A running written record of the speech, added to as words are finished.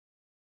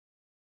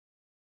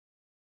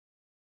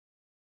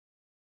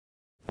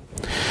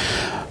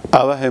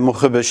أوه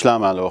مخبر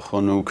شلام على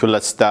أخون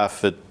وكل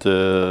ستافت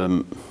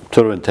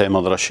تربنتي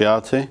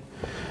مدرسياتي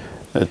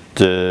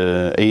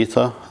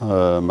إيتا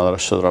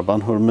مدرسة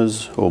ربان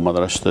هرمز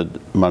ومدرسة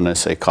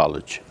نارساي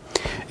كولج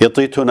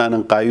يطيتون أن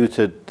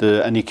نقايوت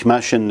أني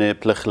كماشن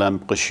بلخلم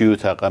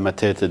قشيوتا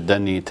قامتات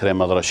الدني تري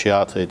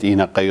مدرسيات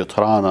إينا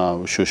قيطرانا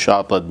وشو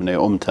شاطد بني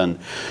أمتن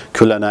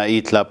كلنا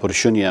إيت لا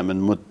برشونيا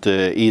من مت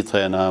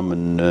إيتنا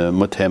من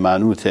مت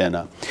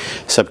هيمانوتنا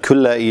سب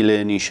كلا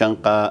إلى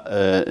نيشانقا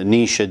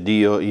نيش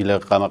ديو إلى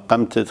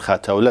قمتت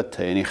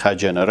خاتولتها يعني خا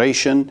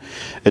جنريشن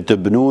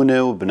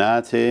تبنونه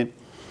وبناته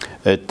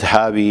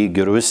تهابي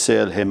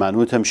قروسة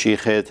الهيمانوتها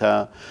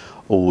مشيخيتها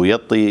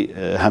ويطي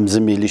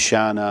همزمي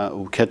لشانا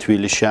وكتوي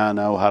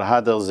لشانا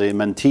وهذا زي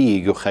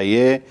منتي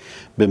وخيه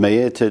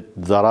بميت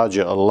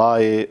دراجة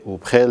الله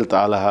وبخيلت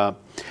علىها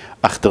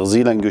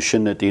اختغزيلا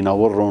قشنت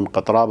ينورون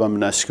قطرابا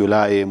من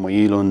اسكولاي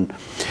ميلون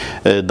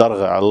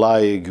درغ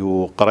الله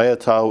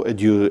وقريتها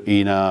واديو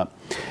اينا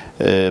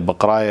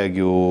بقرايا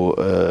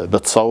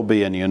بتصوبي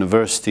يعني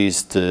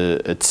يونيفرسيتيز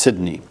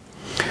سيدني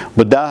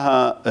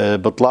بداها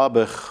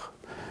بطلابخ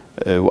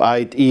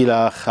وآيت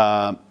إلى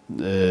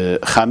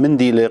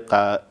خامندي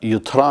لقى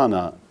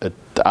يطرانا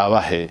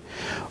التعواه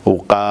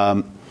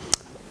وقا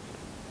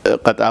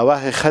قد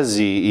أواه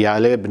خزي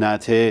يعلي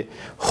بناته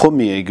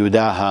خمي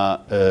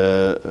قداها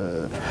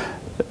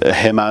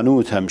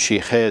هيمانوتها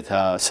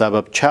مشيخيتها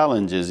سبب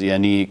challenges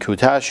يعني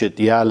كوتاشت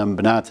يعلم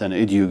بناتن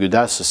اديو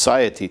قدا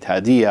society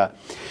تهدية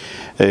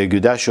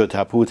قداشو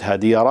تابوت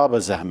هدية رابة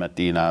زهمت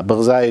دينا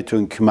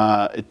بغزايتون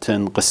كما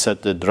اتن قصة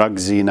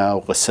دراغزينا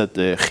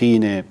وقصة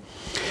خينة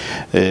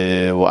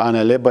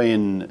وأنا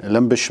لبين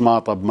لم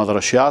بشماطة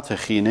بمدرسيات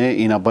خينة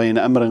إنا بين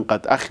أمر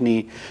قد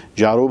أخني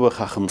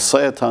جاروبخ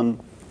خمسيتا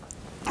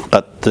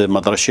قد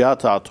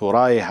مدرسيات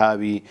عطوراي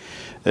هابي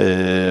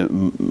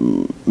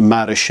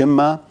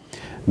مارشمة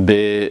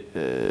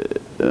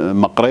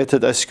بمقرية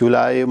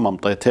أسكولاي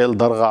وممطيتيل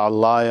درغة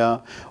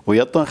علايا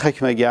ويطن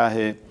خكمة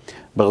جاهي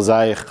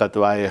بغزايخ قد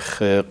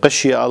وايخ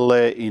قشي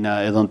الله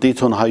إنا إذن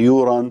تيتون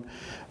هيورا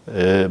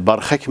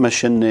برخكمة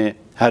شنة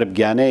هرب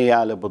جاني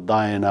يعلى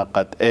بالضاينة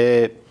قد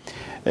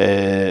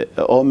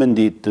أومن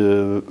ديت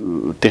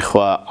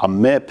تخوى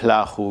عمي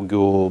بلاخو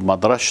جو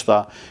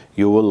مدرشتا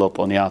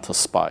يولط أنيات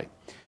السباي.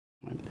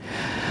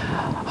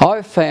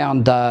 I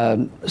found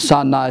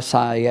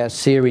Narsai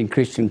Assyrian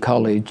Christian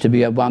College to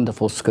be a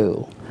wonderful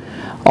school.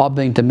 I've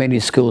been to many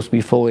schools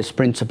before as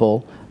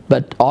principal,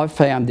 but I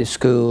found this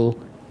school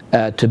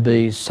to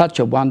be such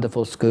a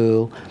wonderful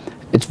school.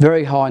 It's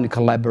very high in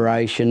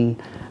collaboration.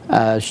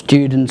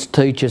 Students,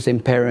 teachers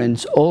and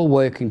parents all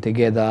working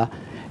together,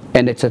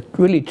 and it's a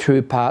really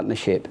true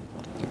partnership.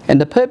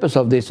 And the purpose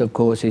of this, of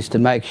course, is to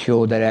make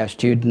sure that our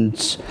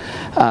students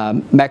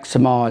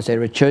maximise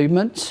their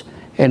achievements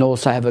and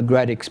also have a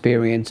great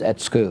experience at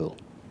school.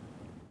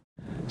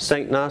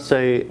 St.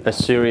 Narsai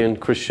Assyrian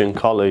Christian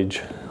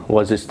College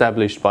was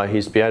established by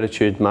His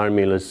Beatitude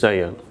Meelis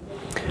Zaia.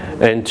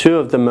 And two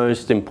of the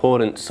most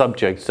important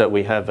subjects that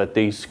we have at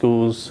these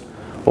schools,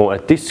 or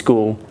at this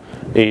school,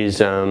 is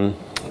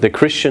the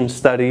Christian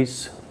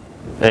studies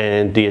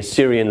and the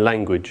Assyrian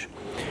language.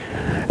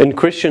 In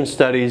Christian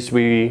studies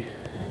we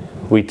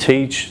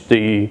teach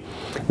the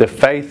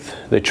faith,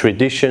 the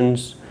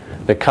traditions,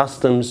 the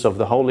customs of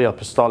the Holy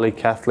Apostolic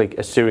Catholic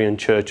Assyrian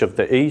Church of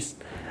the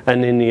East,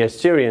 and in the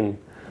Assyrian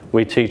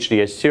we teach the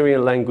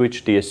Assyrian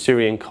language, the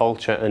Assyrian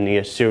culture and the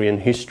Assyrian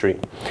history.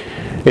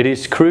 It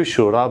is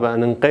crucial رابع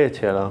أن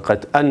نقيتها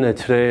قد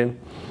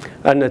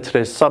أن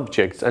ترى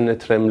subjects أن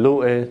ترى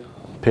ملوءة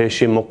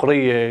بيشي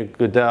مقرية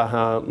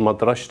قداها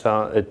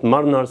مدرشتا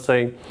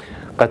اتمرنرسي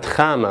قد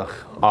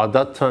خامخ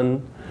عادة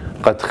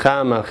قد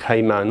خامخ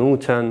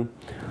هيمانوتا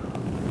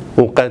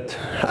وقد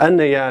أن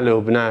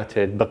يالو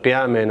بناته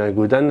بقيامنا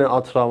قدن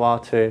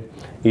أطرواته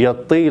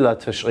يطيل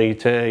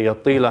تشعيته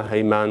يطيل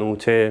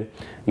هيمانوته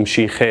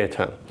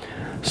مشيخيته.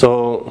 So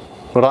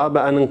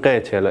رابع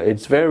نقيتها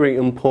it's very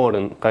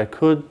important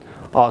قد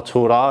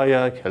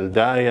آتورايا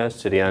كلدايا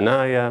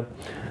سريانايا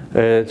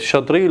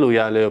شطريلو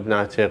يالي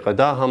بناتي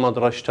قداها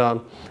مدرشتا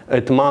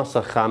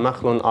اتماسخ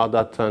خامخلون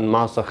عادة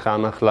ماسخ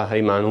خامخلا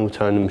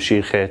هيمانوتا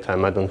مشيخيتا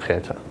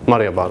مدنخيتا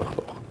مريا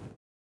بارخلوخ.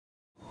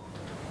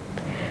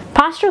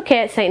 Pastoral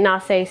care at St.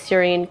 Narsai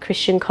Assyrian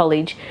Christian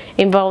College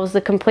involves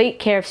the complete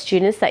care of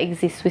students that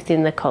exist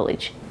within the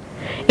college.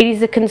 It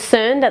is a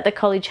concern that the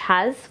college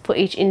has for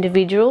each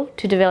individual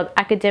to develop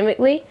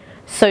academically,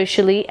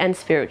 socially and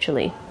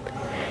spiritually.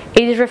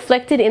 It is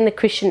reflected in the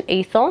Christian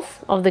ethos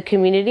of the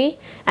community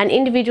and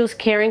individuals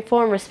caring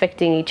for and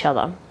respecting each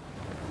other.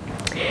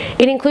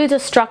 It includes a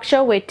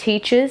structure where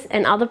teachers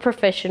and other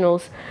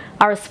professionals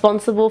are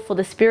responsible for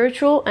the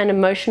spiritual and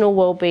emotional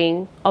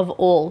well-being of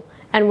all,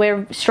 and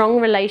where strong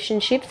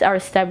relationships are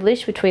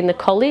established between the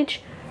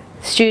college,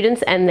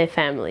 students and their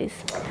families.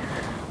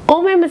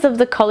 All members of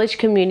the college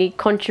community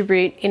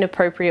contribute in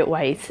appropriate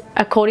ways,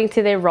 according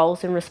to their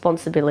roles and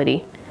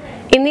responsibility.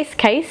 In In this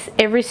case,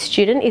 every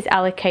student is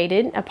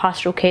allocated a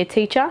pastoral care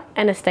teacher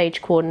and a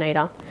stage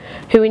coordinator,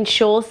 who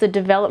ensures the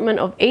development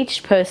of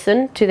each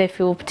person to their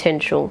full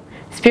potential,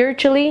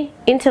 spiritually,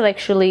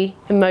 intellectually,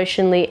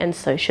 emotionally and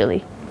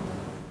socially.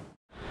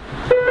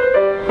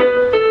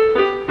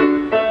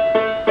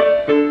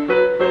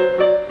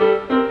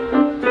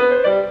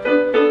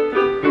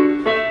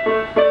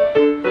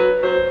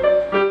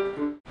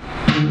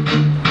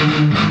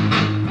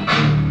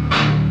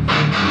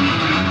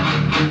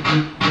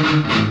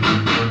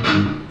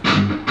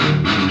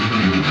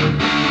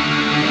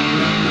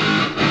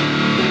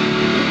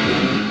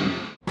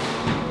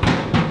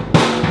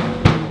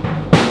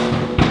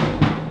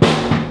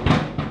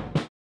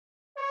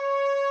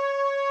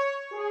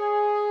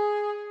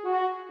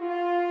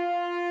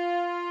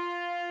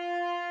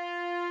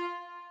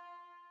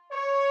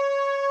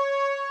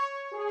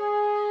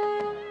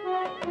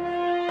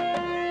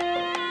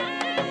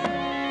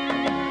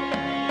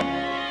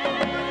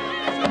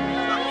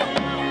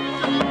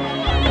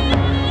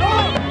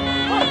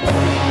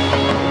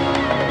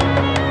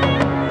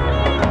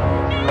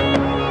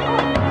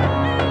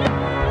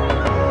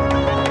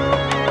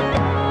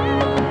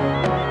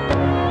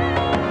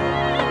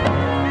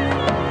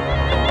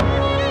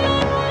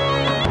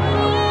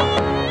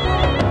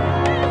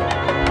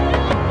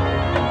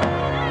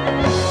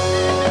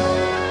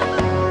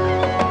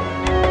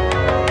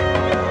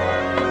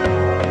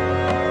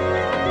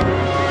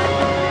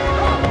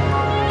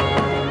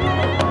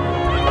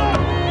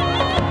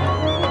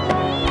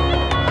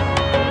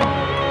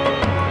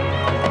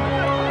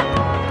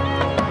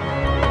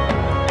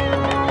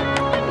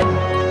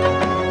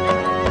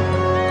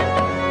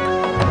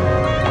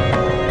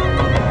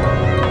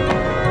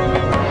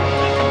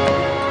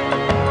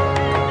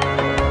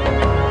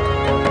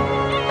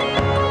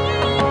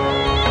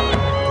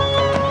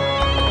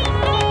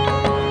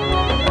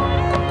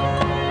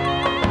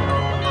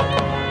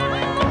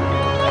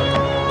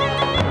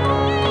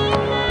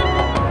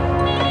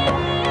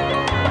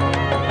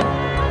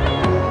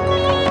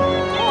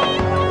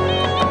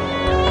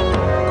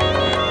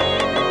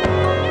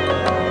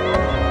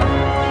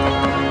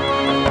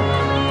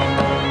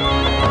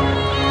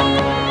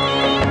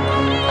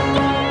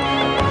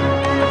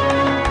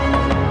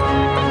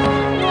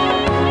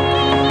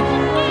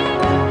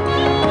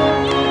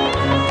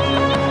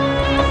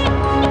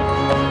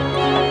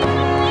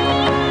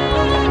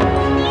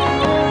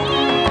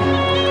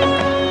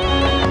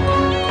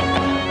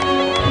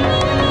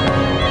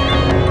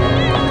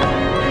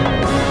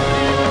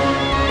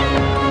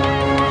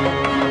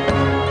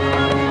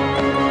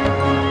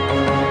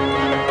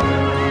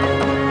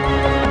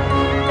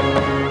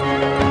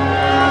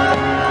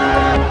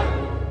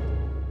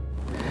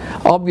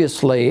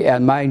 Obviously, our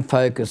main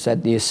focus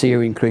at the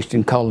Assyrian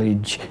Christian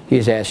College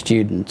is our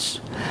students.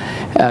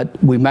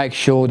 We make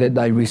sure that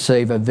they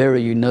receive a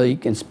very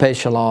unique and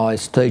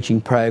specialised teaching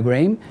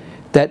program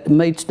that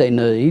meets their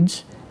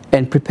needs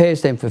and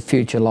prepares them for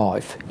future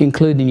life,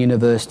 including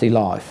university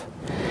life.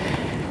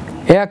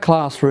 Our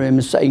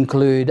classrooms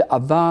include a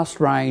vast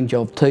range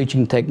of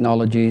teaching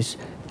technologies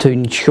to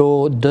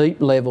ensure deep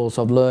levels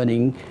of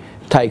learning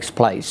takes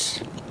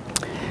place.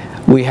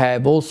 We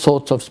have all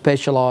sorts of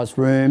specialised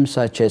rooms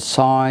such as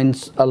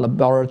science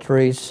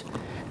laboratories,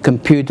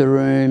 computer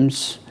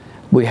rooms.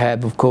 We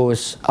have, of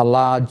course, a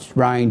large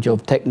range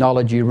of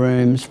technology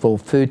rooms for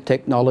food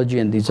technology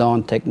and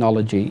design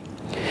technology.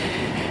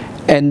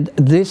 And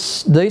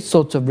these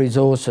sorts of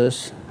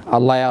resources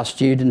allow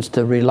students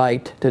to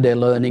relate to their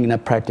learning in a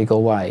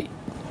practical way.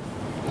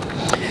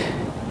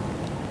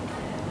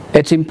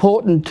 It's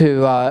important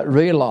to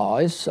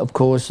realise, of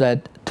course,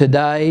 that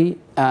today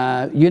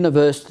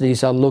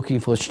universities are looking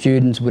for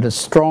students with a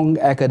strong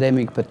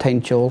academic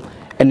potential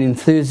and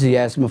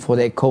enthusiasm for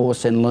their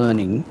course and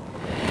learning.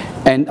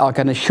 And I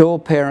can assure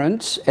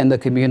parents and the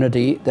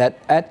community that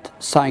at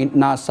St.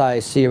 Narsai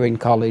Assyrian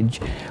College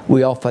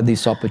we offer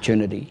this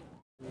opportunity.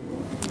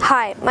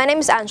 Hi, my name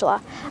is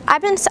Angela.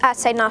 I've been at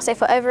St. Narsai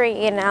for over a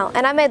year now,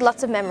 and I made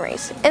lots of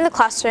memories in the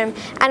classroom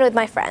and with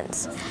my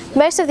friends.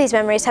 Most of these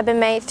memories have been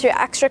made through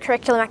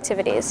extracurricular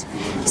activities.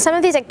 Some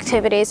of these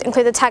activities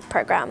include the TAG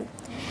program.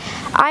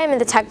 I am in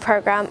the TAG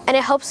program, and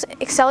it helps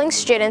excelling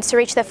students to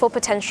reach their full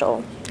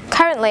potential.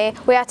 Currently,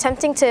 we are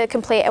attempting to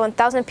complete a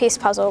 1,000-piece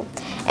puzzle.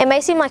 It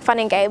may seem like fun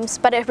and games,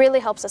 but it really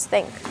helps us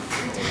think.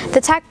 The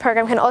TAG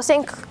program can also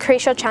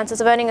increase your chances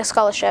of earning a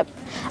scholarship,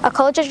 a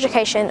college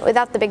education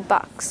without the big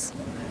bucks.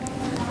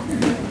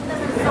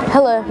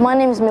 Hello, my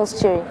name is Meelis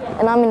Zaia,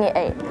 and I'm in Year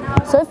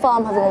 8. So far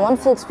I'm having a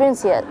wonderful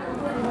experience here,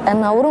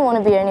 and I wouldn't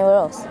want to be anywhere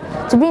else.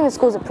 To be in the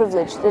school is a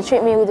privilege. They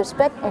treat me with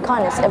respect and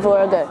kindness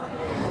everywhere I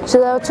go. So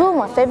there are two of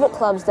my favourite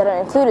clubs that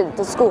are included at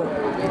the school,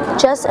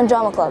 Chess and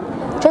Drama Club.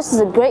 Chess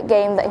is a great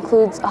game that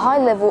includes a high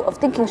level of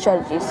thinking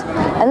strategies,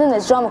 and then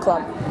there's Drama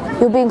Club.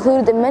 You'll be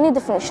included in many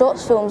different short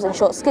films and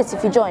short skits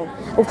if you join.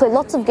 We play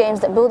lots of games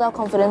that build our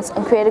confidence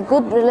and create a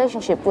good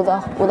relationship with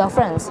our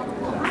friends.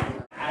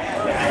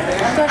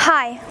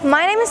 Hi,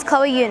 my name is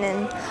Chloe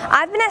Yunin.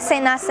 I've been at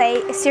St.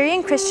 Narsai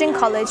Assyrian Christian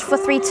College for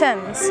 3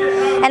 terms,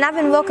 and I've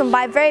been welcomed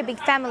by a very big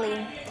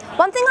family.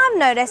 One thing I've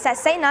noticed at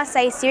St.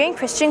 Narsai Assyrian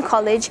Christian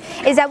College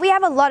is that we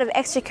have a lot of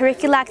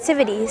extracurricular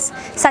activities,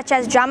 such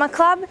as drama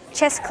club,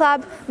 chess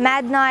club,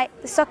 Mad Night,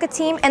 the soccer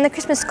team, and the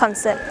Christmas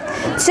concert.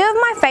 Two of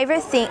my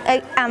favorite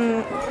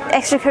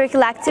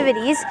extracurricular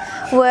activities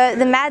were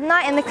the Mad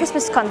Night and the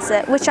Christmas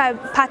concert, which I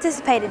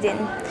participated in.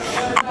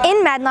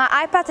 In Mad Night,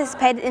 I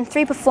participated in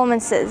 3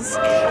 performances.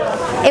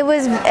 It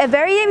was a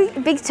very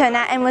big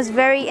turnout and was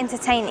very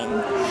entertaining.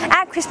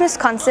 At Christmas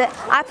concert,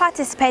 I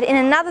participated in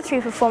another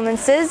 3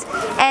 performances,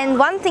 and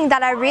one thing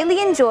that I really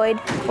enjoyed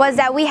was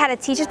that we had a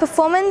teacher's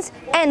performance,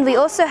 and we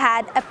also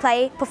had a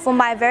play performed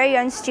by our very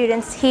own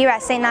students here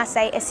at St.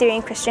 Narsai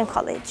Assyrian Christian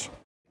College.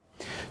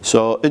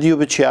 So اديو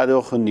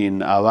بتشيادوخن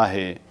ين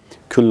آواه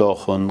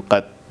كلوخن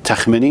قد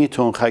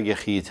تخمنيتون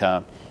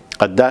خاجخيتا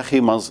قد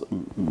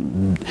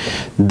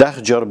داخ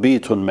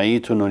جربيتون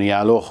ميتون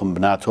ونيالوخن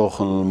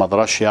بناتوخن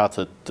المدرشيات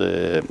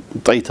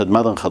طيتد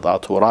مدن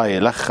خطات وراي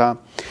لخا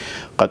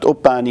قد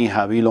أباني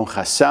هابيلون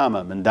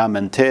خسامة من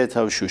دامن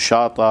تيتا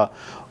وشوشاطة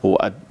و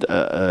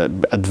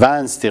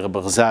ادفانس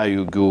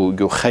بغزايو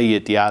جو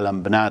خيت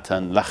يعلم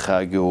بناتن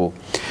لخا جو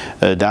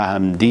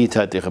داهم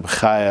ديتا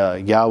بخايا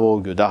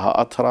جاو جو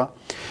داها أطرة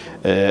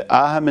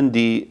من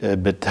دي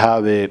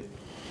بتهاوي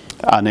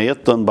أنا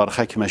يطن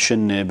برخك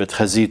مشن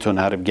بتخزيتون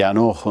هرب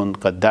جانوخن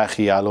قد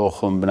داخي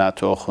علوخن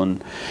بناتوخن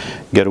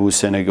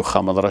جروسنا جو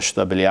خمد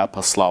رشدة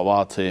باليابا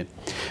صلاواتي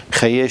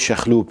خيش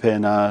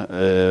خلوبنا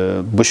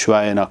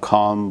بشوينا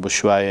كام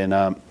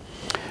بشوينا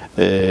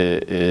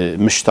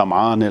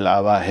مجتمعان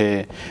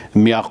العواهي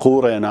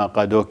مياقورنا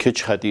قدو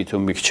كيش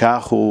خديتم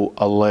بكشاخو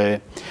الله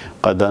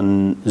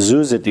قدن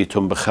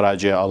زوزتيتم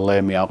بخراجي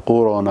الله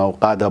مياقورنا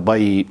وقاد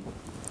بي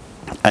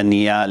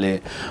النيالي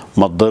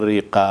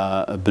مضري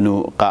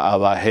بنو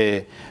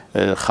قاواهي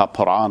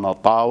خبرعان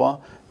طاوة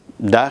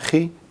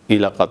داخي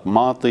إلى قد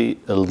ماطي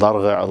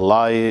الضرغ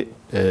الله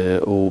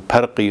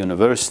وبرقي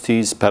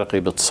يونيفرسيتيز برقي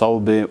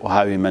بتصوبة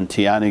وهاوي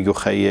منتياني جو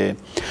خيه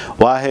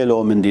واهي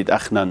لو من ديد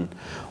أخنن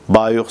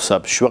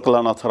بايقصب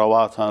شوقلا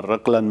أطرواتن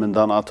رقلا من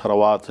دان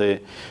أطرواتي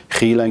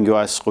خيلا جو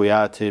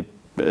أسقوياتي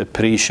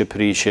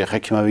بريشة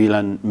خكمة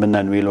ويلن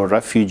منن ويلون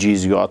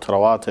رفيجيز جو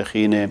أطرواتي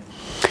خيني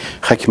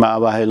خكمة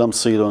أواهي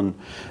لمصيلون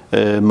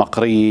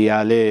مقري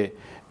عليه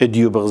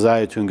اديو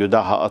بغزايتون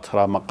قداها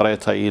أطرا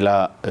مقريتا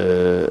إلى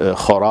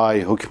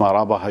خوراي هكما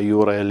رابها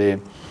يوريلي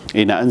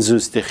إنا أنزو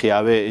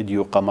استخيابي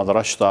اديو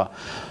قمدرشتا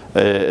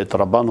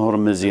اتربان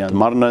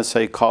هرمزيان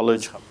نارساي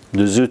كولج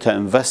دوزوتا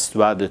انفست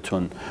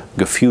وادتون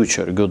جو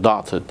فيوتشر جو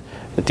داتد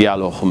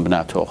ديالوخن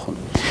بناتوخن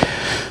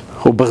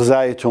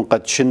وبغزايتون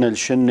قد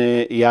شن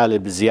يالي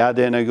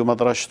بزيادة نجو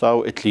مدرشتا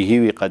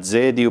واتليهيوي قد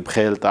زيدي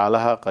وبخيلت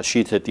عليها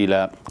قشيتت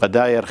إلى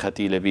قداير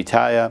ختيلة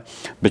بيتايا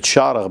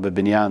بتشارغ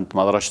ببنيان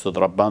مدرشتا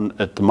دربان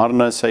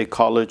نارساي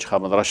كولج خا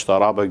مدرشتا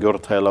رابا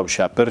جورتيلا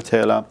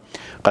وشابرتيلا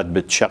قد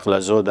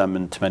بتشغل زودا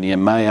من 8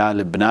 مايا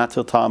لبنات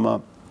طامة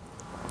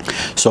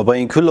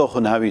صوبين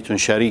كلوخن هاويتون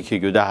شريكي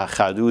قداها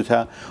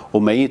خادوتا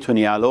وميتون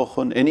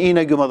يالوخن إن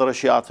إينا جو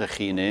مدرشيات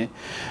خيني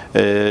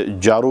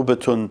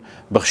جاروبتون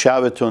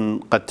بخشاوتون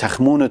قد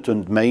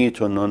تخمونتون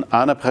ميتون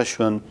أنا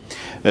بخشون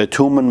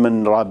تومن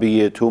من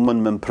رابية تومن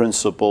من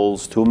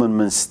برنسبلز تومن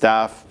من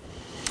ستاف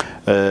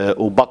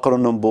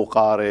وبقرن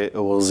بوقاري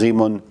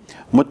وغزيمون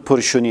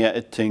متبرشونية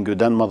اتن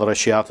قدان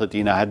مدرشيات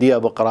دينا هدية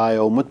بقراية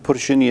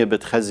ومتبرشونية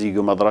بتخزي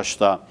جو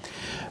مدرشتا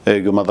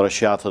جو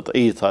مدرشيات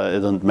طئيطة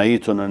إذن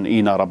ميتون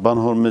إينا ربان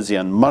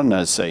هرمزيان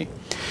مرنسي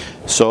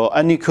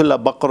أني كل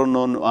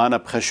بقرنون وأنا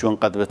بخشون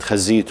قد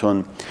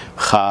بتخزيتون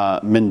خا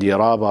من دي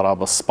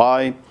رابا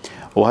سباي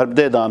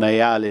وهربديد أنا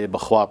يالي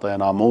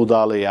بخواطينا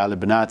مودالي يالي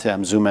بناتي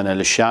همزومنا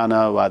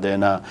للشانة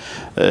وعدينا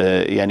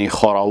يعني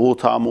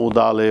خوراووتا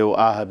مودالي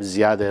وآها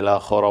بزيادة لا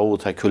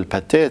خوراووتا كل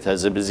بتيتا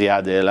زي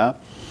بزيادة لا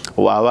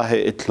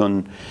وآواه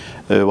اتلون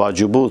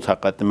واجبوتها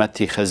قد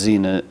متي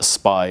خزينة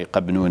سباي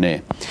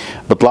قبنوني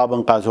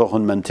بطلابن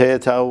قاتوخن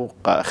منتيتا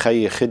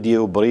وخي خدية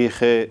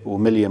وبريخة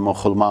وملية من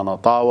خلمانة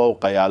طاوة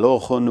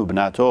وقيالوخن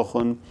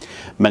وبناتوخن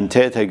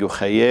منتيتا جو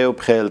خيه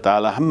وبخيلت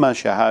على هما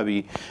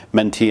شهابي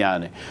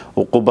منتياني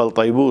وقبل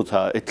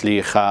طيبوتها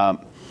اتلي خا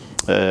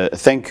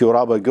ثانك يو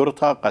رابا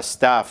جورتا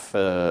قستاف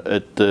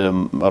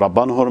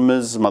ربان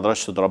هرمز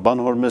مدرسة ربان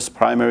هرمز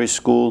برايمري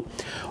سكول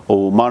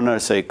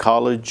ومارنرساي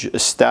كولج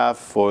staff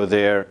for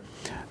their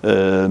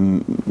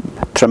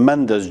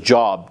tremendous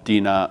job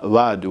دينا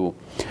وادو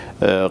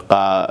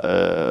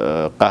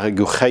قا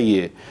جو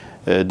خيه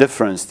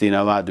difference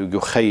دينا وادو جو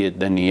خيه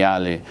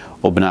دنيالي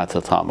وبنات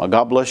طامة.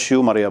 God bless you.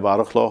 مريا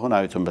بارك لوهن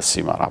آيتم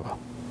بسيمة رابا.